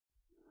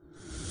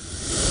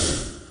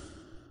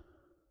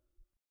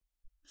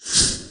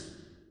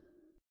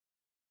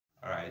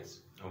Alright,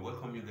 and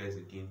welcome you guys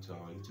again to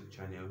our YouTube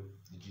channel,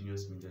 the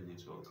Genius Media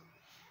Network.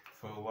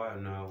 For a while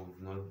now,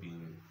 we've not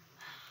been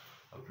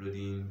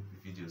uploading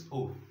videos.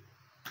 Oh,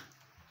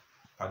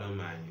 pardon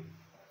my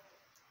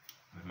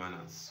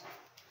manners.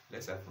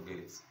 Lest I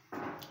forget.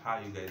 How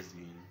are you guys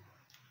doing?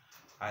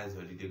 How is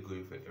holiday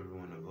going for every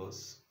one of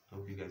us?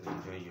 Hope you guys are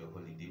enjoying your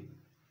holiday.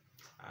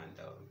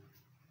 And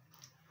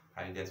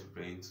how are you guys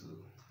preparing to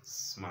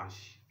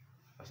smash,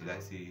 or should I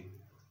say,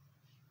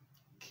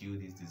 kill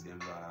this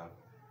December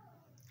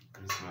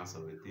Christmas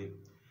of a thing?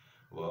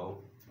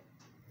 Well,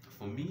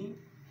 for me,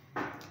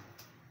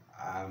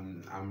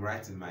 I'm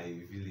right in my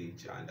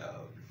village, and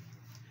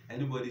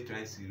anybody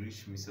trying to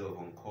reach myself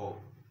on call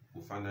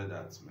will find out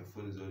that my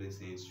phone is always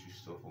saying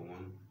switched off for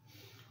one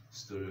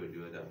story or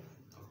the other.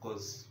 Of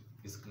course,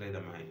 it's clear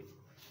that my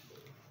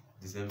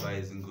December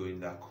isn't going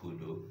that cool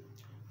though,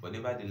 but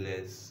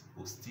nevertheless,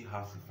 we'll still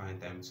have to find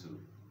time to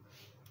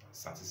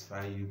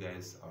satisfy you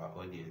guys, our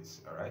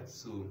audience. All right,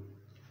 so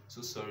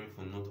sorry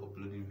for not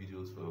uploading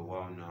videos for a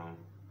while now.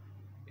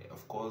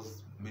 Of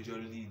course,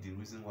 majorly the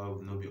reason why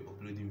we've not been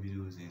uploading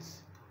videos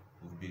is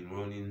we've been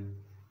running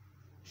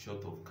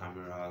short of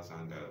cameras,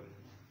 and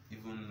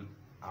even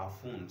our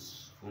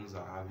phones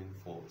are having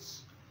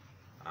faults,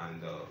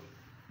 and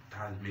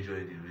that's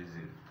majorly the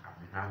reason. I've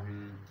been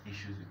having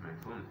issues with my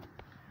phone,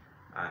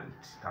 and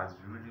it has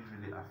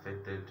really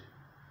affected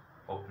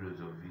uploads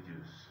of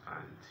videos,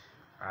 and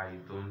I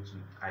don't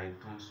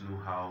know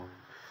how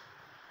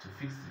to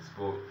fix this,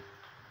 but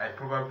I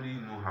probably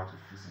know how to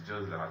fix it,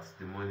 just that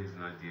the money is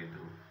not there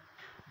though.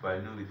 But I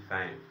know with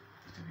time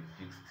it will be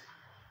fixed.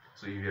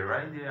 So if you're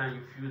right there and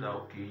you feel that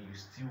okay, you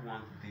still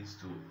want this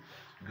to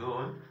go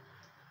on,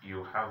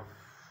 you are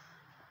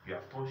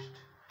touched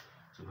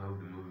to help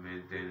the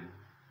movement, then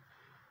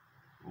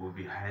we will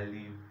be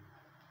highly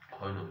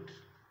honored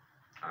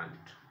and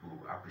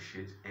will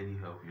appreciate any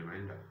help you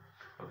render.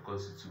 Of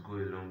course, it will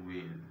go a long way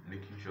in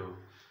making sure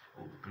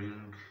we'll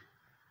bring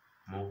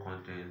more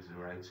content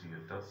right to your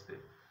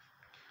doorstep,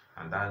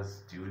 and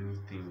that's the only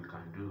thing we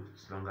can do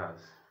as long as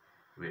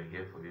we're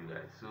here for you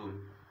guys. So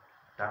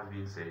that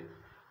being said,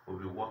 we'll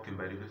be working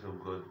by the grace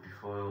of God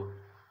before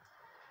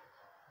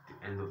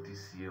the end of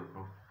this year,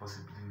 or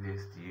possibly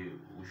next year.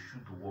 We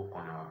should work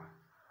on our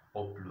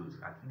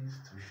uploads. At least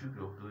we should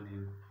be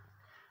uploading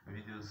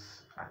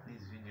videos,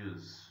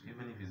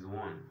 even if it's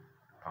one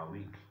per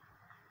week.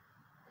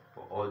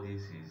 But all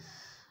this is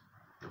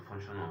the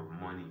function of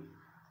money.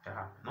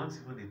 Yeah, not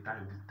even the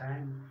time. The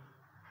time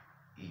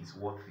is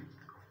worth it.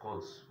 Of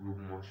course, we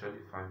will surely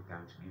find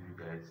time to give you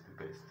guys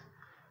the best.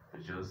 But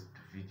just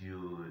the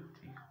video,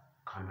 the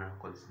camera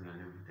quality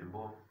and everything.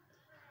 But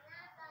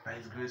by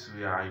His grace,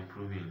 we are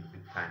improving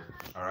with time.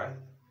 Alright?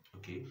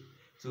 Okay.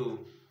 So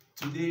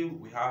today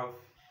we have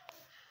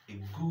a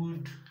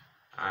good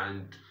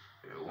and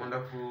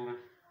wonderful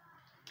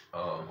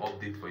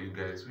update for you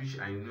guys, which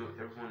I know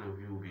every one of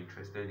you will be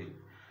interested in.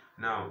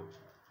 Now,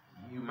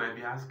 you might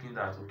be asking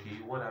that, okay,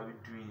 what are we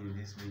doing in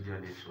this media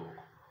network?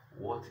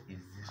 What is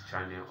this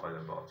channel all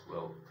about?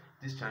 Well,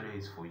 this channel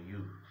is for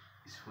you.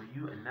 It's for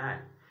you and I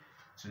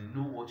to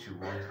know what you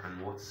want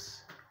and what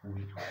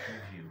we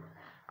give you.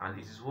 And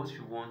it is what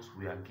you want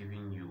we are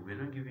giving you. We're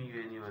not giving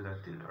you any other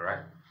thing,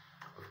 alright?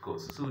 Of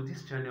course. So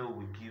this channel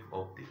will give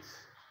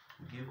updates.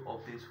 We give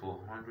updates for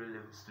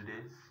 100-level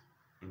students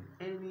in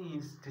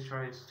any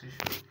tertiary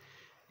institution.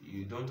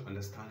 You don't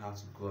understand how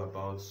to go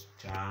about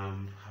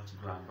JAM, how to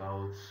go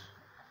about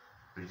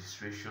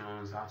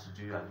registrations, how to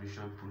do your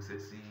admission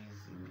processes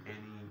in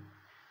any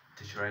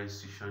tertiary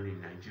institution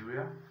in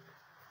Nigeria.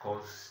 Of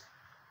course,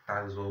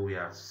 that is what we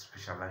are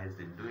specialized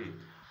in doing.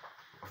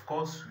 Of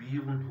course, we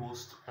even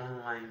host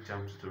online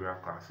JAM tutorial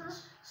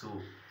classes. So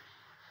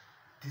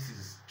this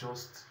is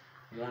just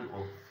one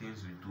of the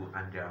things we do,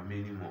 and there are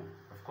many more.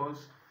 Of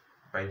course,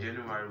 by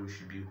January we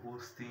should be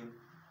hosting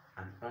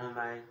an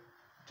online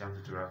JAM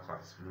tutorial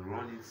class. We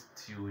run it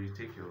till you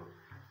take your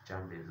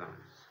JAM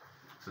exams.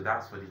 So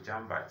that's for the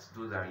JAM bites,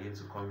 those are yet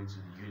to come into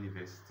the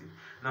university.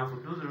 Now, for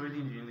those already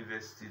in the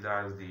university,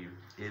 that's the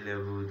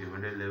A-level, the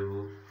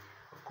 100-level.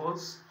 Of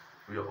course,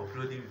 we are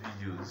uploading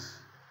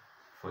videos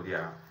for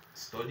their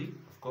study.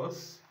 Of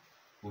course,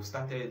 we've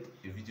started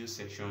a video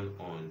section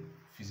on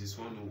Physics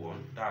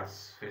 101,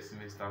 that's first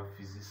semester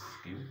physics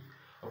scheme.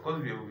 Of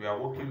course, we are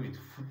working with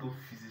Futo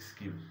physics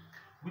scheme,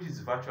 which is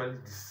virtually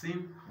the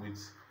same with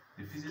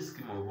the physics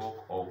scheme of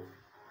work of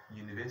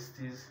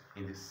universities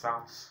in the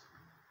southeastern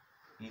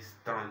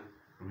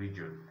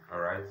region.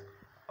 Alright,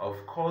 of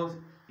course,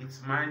 it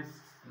might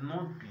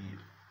not be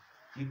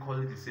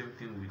equally the same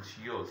thing with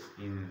yours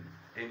in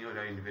any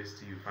other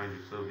university you find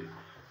yourself in,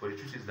 but the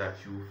truth is that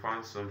you will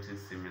find something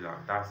similar.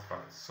 That's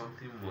fact.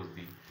 Something must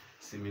be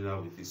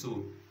similar with it,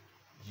 so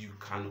you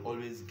can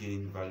always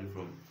gain value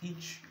from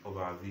each of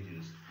our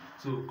videos.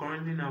 So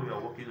currently now we are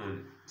working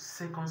on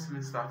second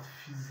semester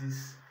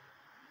physics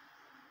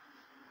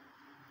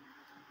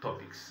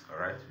topics. All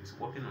right,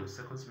 we're working on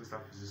second semester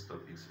physics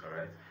topics. All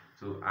right,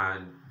 so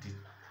and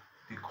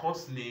the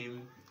course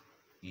name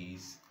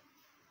is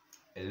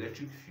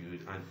electric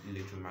field and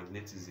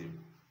electromagnetism.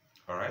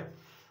 All right,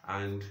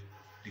 and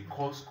the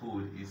course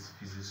code is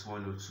physics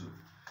 102.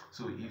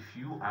 So if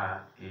you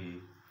are a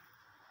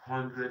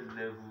 100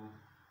 level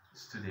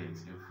student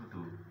in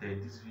Futo,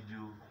 then this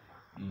video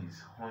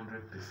is 100%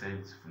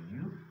 for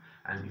you.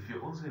 And if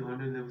you're also a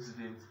 100 level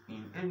student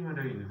in any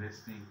other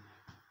university,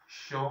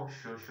 sure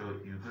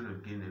you're gonna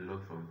gain a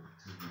lot from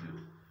this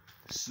video.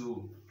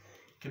 So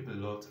keep a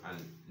lot and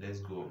let's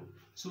go on.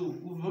 So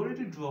we've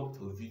already dropped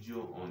a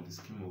video on the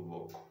scheme of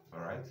work, all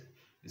right?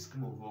 The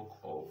scheme of work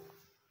of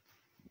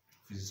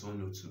physics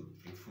 102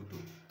 in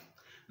Futo.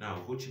 Now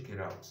go check it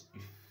out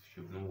if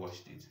you've not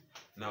watched it.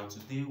 Now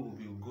today we'll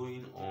be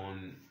going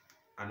on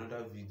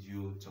another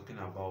video talking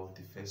about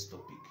the first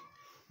topic,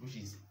 which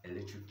is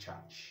electric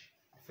charge.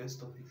 The first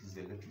topic is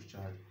the electric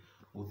charge.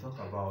 We'll talk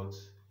about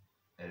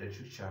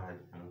electric charge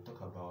and we'll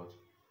talk about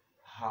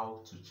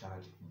how to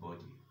charge the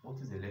body. What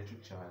is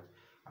electric charge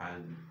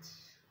and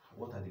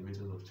what are the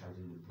methods of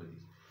charging the body?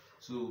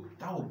 So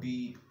that will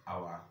be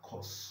our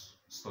course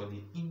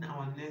study in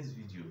our next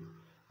video.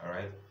 All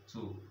right,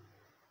 so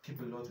keep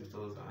a lot with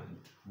us and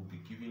we'll be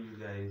giving you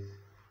guys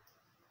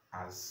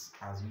as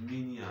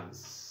many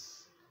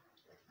as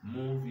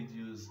more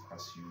videos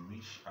as you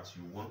wish, as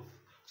you want.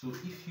 So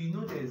if you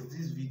know there's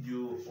this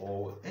video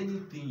or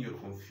anything you're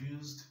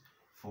confused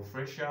for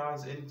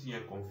freshers, anything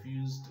you're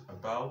confused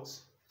about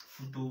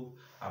Futo,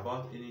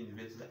 about any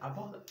university,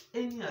 about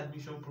any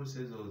admission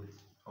process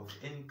of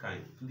any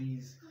kind,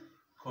 please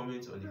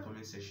comment on the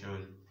comment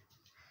section.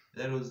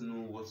 Let us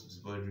know what is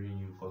bothering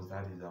you, because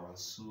that is our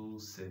sole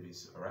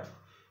service. All right,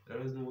 let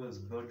us know what is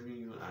bothering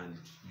you and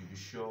you'll be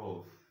sure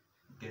of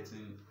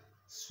getting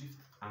swift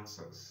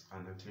answers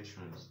and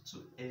attentions to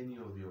any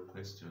of your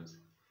questions,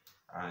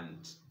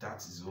 and that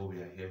is what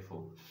we are here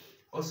for.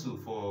 Also,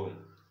 for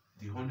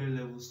the 100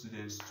 level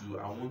students too,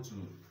 I want to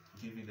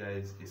give you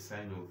guys a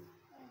sign of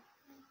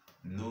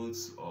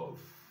notes of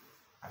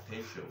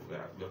attention. We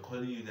are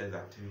calling you guys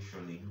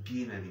attention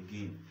again and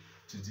again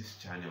to this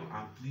channel,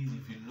 and please,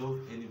 if you love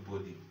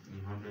anybody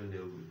in 100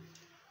 level,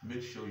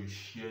 make sure you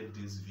share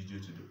this video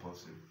to the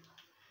person.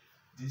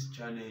 This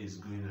channel is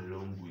going a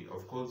long way.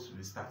 Of course,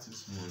 we're starting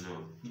small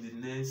now. In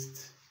the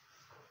next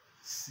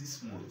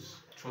 6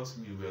 months, trust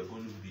me, we are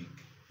going big.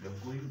 We are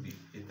going big.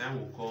 A time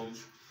will come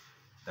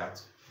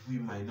that we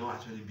might not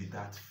actually be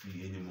that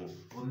free anymore,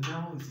 but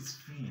now it is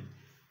free.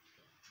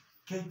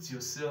 Get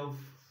yourself,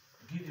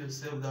 give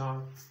yourself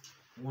that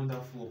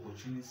wonderful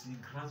opportunity,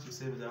 grant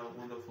yourself that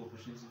wonderful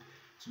opportunity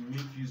to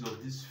make use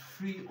of this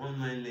free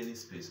online learning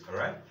space. All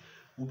right,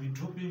 we'll be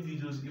dropping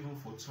videos even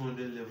for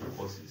 200 level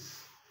courses.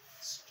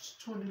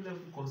 200 level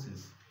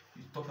courses.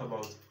 You talk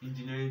about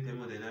engineering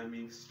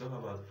thermodynamics, you talk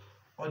about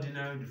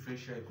ordinary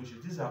differential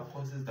equations. These are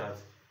courses that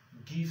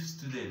give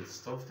students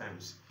tough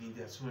times in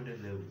their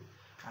 200 level,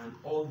 and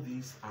all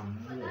these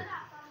and more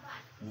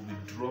will be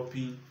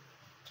dropping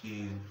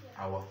in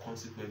our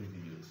consequent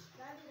videos.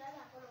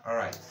 All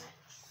right,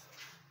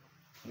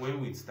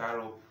 when we start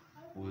up,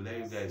 we'll let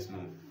you guys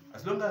know.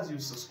 As long as you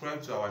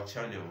subscribe to our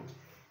channel,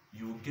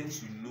 you get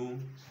to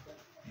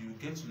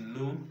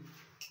know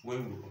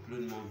when we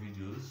upload more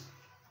videos.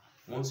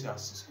 Once you are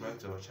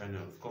subscribed to our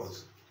channel, of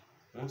course,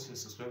 once you're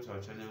subscribed to our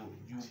channel,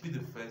 you'll be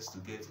the first to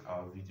get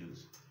our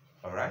videos.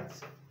 All right,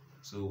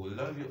 so we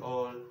love you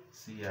all.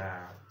 See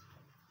ya.